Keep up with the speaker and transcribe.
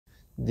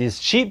These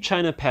cheap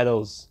China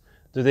pedals,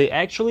 do they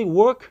actually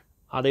work?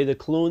 Are they the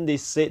clone they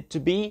said to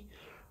be?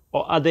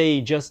 Or are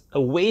they just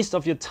a waste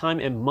of your time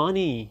and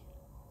money?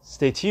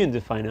 Stay tuned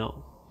to find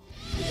out.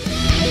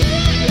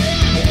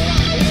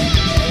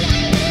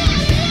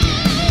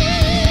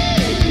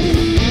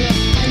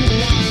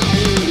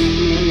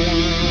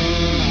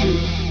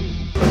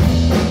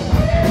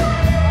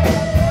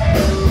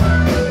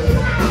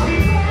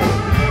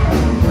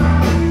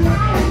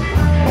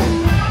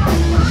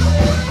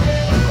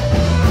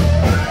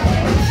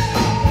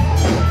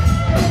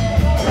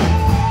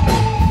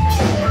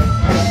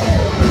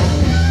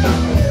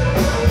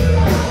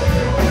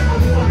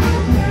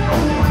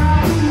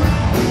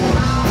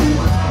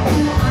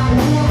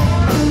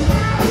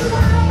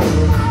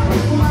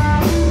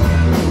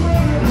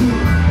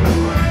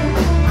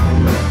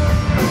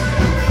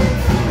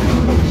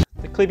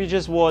 The clip you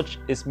just watched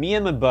is me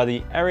and my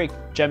buddy Eric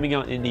jamming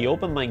out in the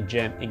open mic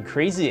jam in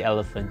Crazy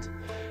Elephant.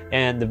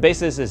 And the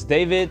bassist is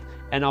David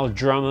and our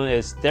drummer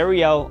is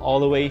Dariel all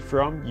the way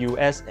from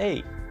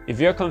USA. If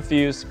you're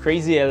confused,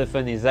 Crazy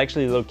Elephant is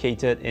actually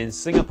located in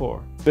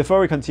Singapore. Before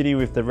we continue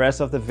with the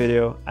rest of the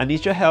video, I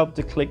need your help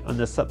to click on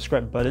the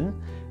subscribe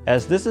button,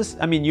 as this is,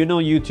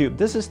 YouTube,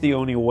 this is the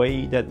only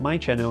way that my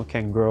channel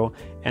can grow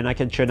and I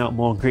can churn out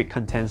more great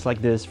contents like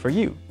this for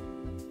you.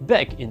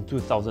 Back in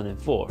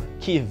 2004,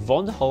 Keith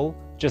Von Hull,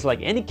 just like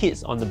any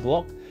kids on the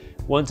block,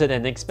 wanted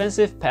an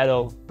expensive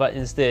pedal, but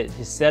instead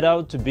he set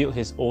out to build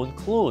his own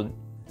clone.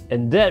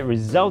 And that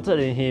resulted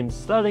in him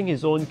starting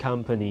his own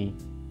company,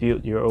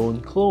 Build Your Own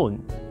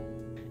Clone.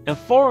 And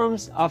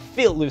forums are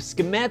filled with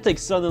schematics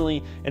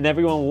suddenly, and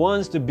everyone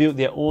wants to build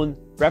their own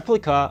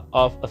replica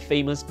of a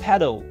famous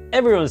pedal.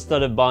 Everyone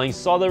started buying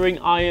soldering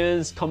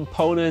irons,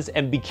 components,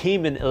 and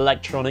became an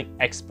electronic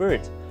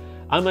expert.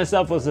 I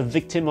myself was a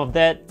victim of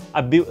that.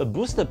 I built a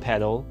booster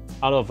pedal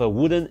out of a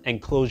wooden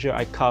enclosure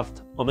I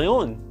carved on my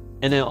own.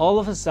 And then all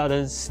of a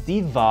sudden,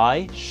 Steve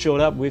Vai showed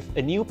up with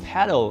a new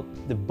pedal,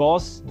 the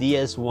Boss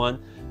DS1,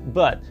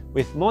 but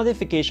with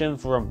modification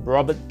from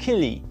Robert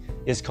Keeley.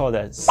 It's called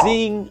a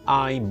Seeing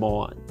Eye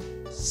Mod.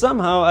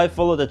 Somehow I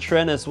followed the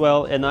trend as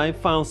well, and I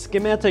found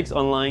schematics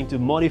online to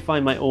modify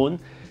my own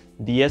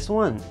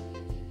DS1.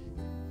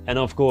 And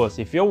of course,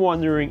 if you're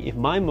wondering if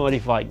my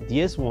modified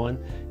DS1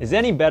 is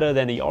any better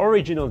than the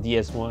original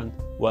DS1,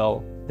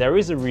 well, there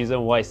is a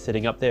reason why it's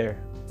sitting up there.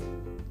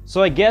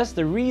 So I guess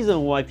the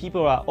reason why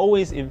people are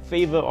always in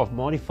favor of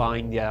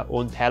modifying their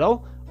own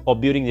pedal or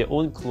building their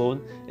own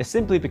clone is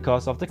simply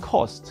because of the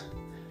cost.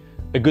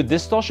 A good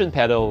distortion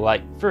pedal,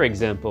 like for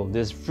example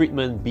this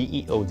Friedman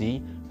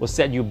BEOD, will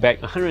set you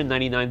back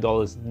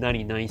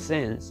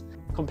 $199.99.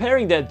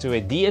 Comparing that to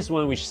a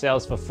DS1 which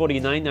sells for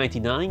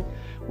 $49.99,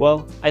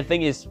 well, I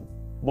think it's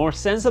more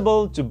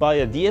sensible to buy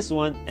a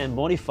DS1 and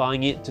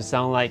modifying it to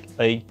sound like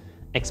an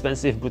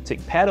expensive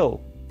boutique pedal.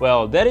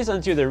 Well, that is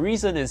until the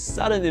recent and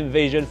sudden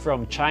invasion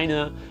from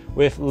China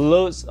with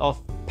loads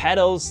of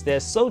pedals that are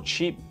so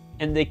cheap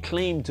and they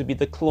claim to be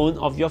the clone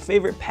of your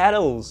favorite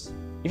pedals.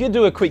 If you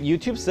do a quick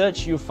YouTube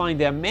search, you'll find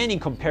there are many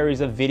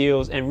comparison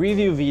videos and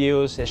review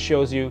videos that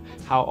shows you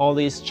how all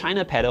these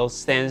China pedals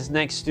stands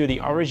next to the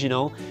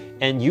original,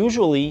 and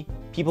usually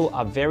people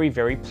are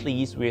very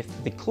pleased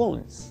with the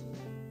clones.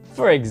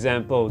 For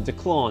example, the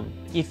clone,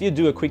 if you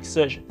do a quick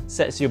search,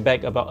 sets you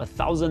back about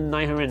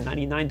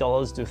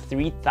 $1,999 to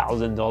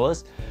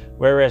 $3,000,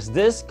 whereas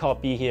this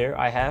copy here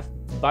I have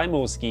by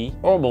Moski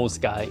or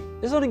Mosky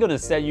is only gonna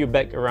set you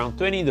back around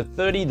 $20 to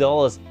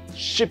 $30,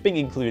 shipping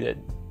included.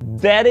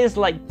 That is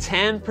like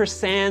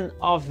 10%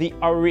 of the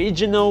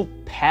original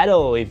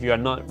pedal if you are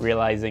not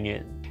realizing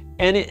it.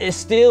 And it is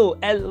still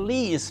at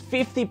least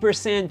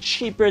 50%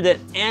 cheaper than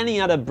any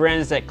other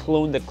brands that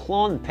clone the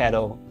clone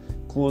pedal.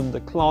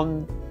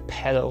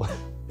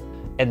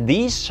 And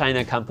these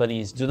China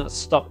companies do not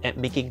stop at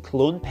making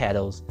clone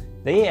pedals.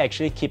 They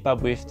actually keep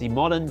up with the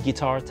modern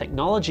guitar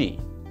technology.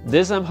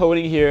 This I'm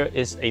holding here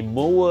is a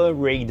Moa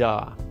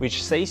Radar,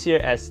 which says here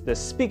as the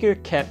speaker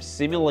cap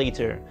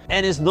simulator.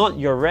 And it's not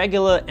your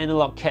regular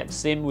analog cap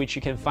sim which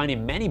you can find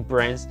in many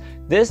brands.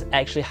 This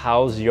actually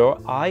houses your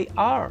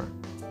IR.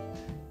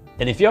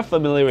 And if you're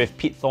familiar with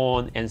Pete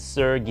Thorne and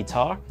Sir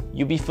Guitar,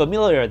 you'll be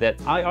familiar that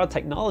IR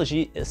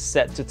technology is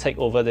set to take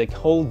over the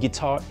whole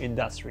guitar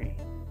industry.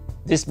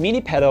 This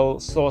mini pedal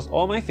stores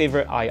all my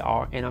favorite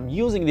IR, and I'm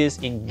using this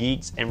in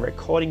gigs and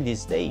recording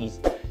these days.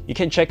 You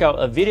can check out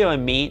a video I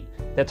made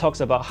that talks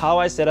about how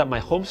I set up my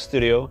home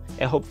studio,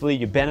 and hopefully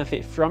you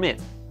benefit from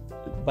it.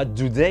 But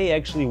do they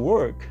actually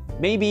work?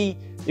 Maybe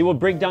it will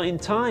break down in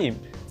time.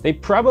 They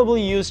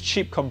probably use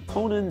cheap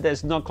component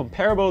that's not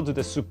comparable to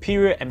the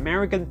superior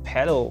American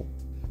pedal.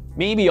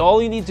 Maybe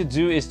all you need to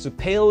do is to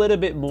pay a little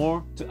bit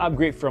more to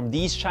upgrade from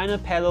these China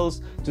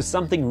pedals to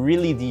something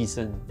really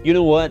decent. You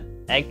know what?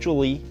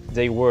 Actually,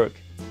 they work.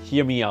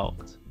 Hear me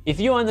out. If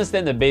you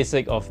understand the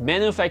basic of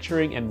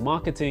manufacturing and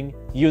marketing,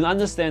 you'll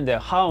understand that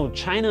how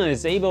China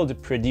is able to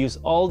produce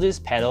all this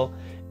pedal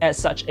at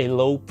such a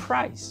low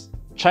price.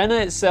 China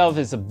itself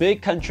is a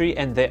big country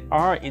and there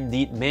are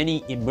indeed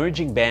many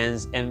emerging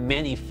bands and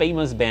many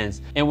famous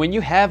bands. And when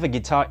you have a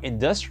guitar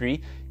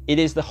industry, it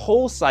is the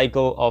whole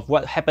cycle of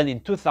what happened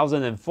in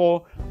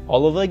 2004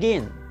 all over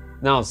again.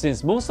 Now,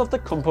 since most of the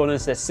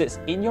components that sits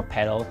in your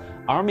pedal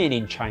are made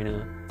in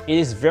China, it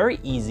is very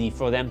easy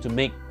for them to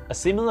make a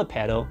similar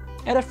pedal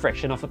at a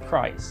fraction of the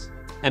price.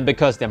 And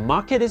because their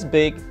market is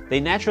big, they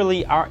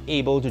naturally are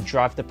able to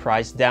drive the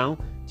price down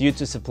due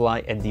to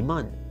supply and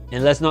demand.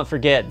 And let's not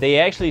forget, they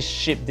actually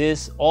ship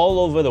this all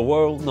over the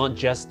world, not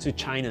just to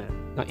China.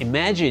 Now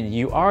imagine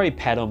you are a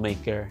pedal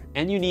maker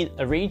and you need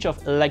a range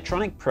of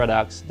electronic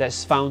products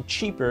that's found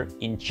cheaper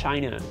in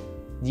China.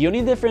 The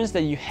only difference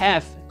that you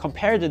have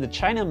compared to the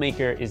China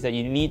maker is that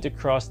you need to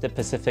cross the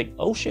Pacific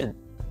Ocean.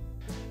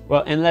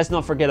 Well, and let's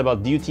not forget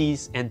about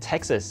duties and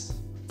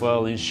taxes.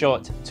 Well, in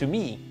short, to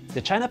me,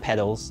 the China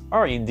pedals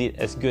are indeed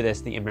as good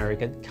as the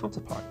American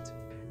counterpart.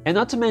 And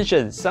not to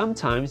mention,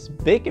 sometimes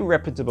big and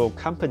reputable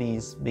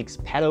companies make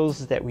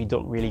pedals that we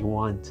don't really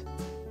want.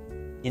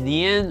 In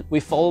the end, we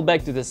fall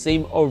back to the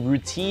same old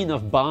routine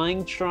of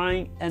buying,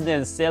 trying, and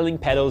then selling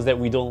pedals that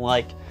we don't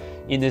like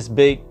in this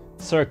big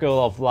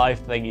circle of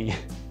life thingy.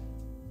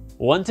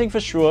 One thing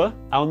for sure,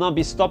 I'll not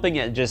be stopping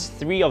at just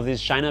 3 of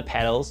these China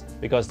pedals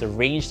because the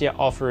range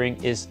they're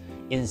offering is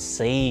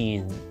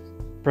insane.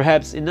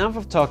 Perhaps enough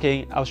of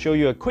talking, I'll show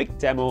you a quick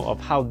demo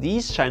of how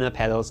these China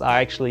pedals are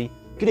actually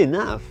good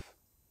enough.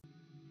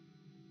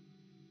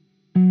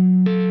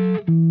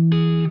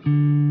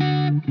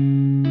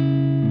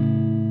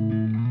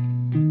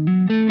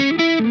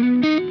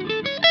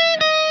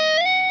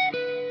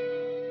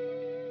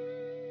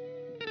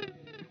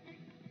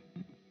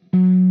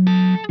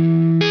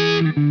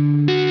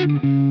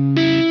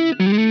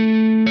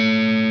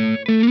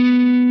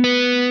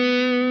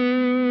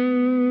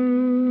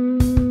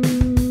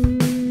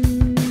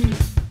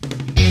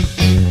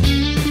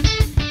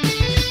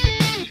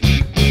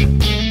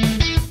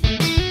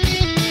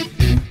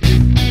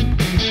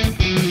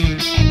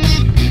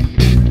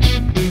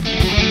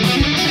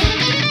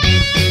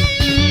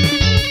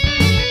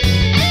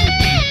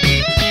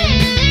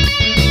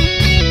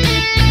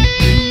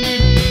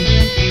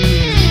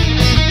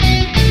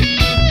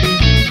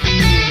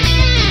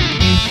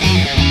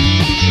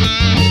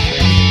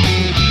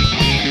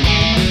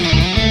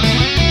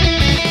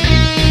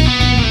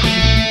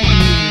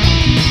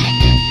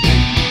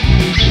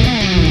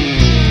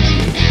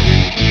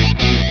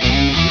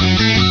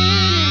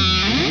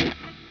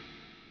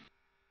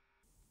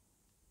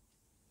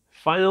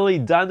 Finally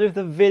done with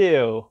the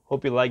video.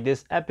 Hope you liked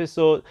this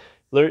episode,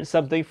 learned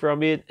something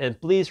from it, and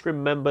please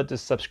remember to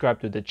subscribe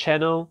to the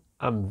channel.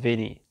 I'm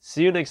Vinny.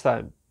 See you next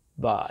time.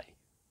 Bye.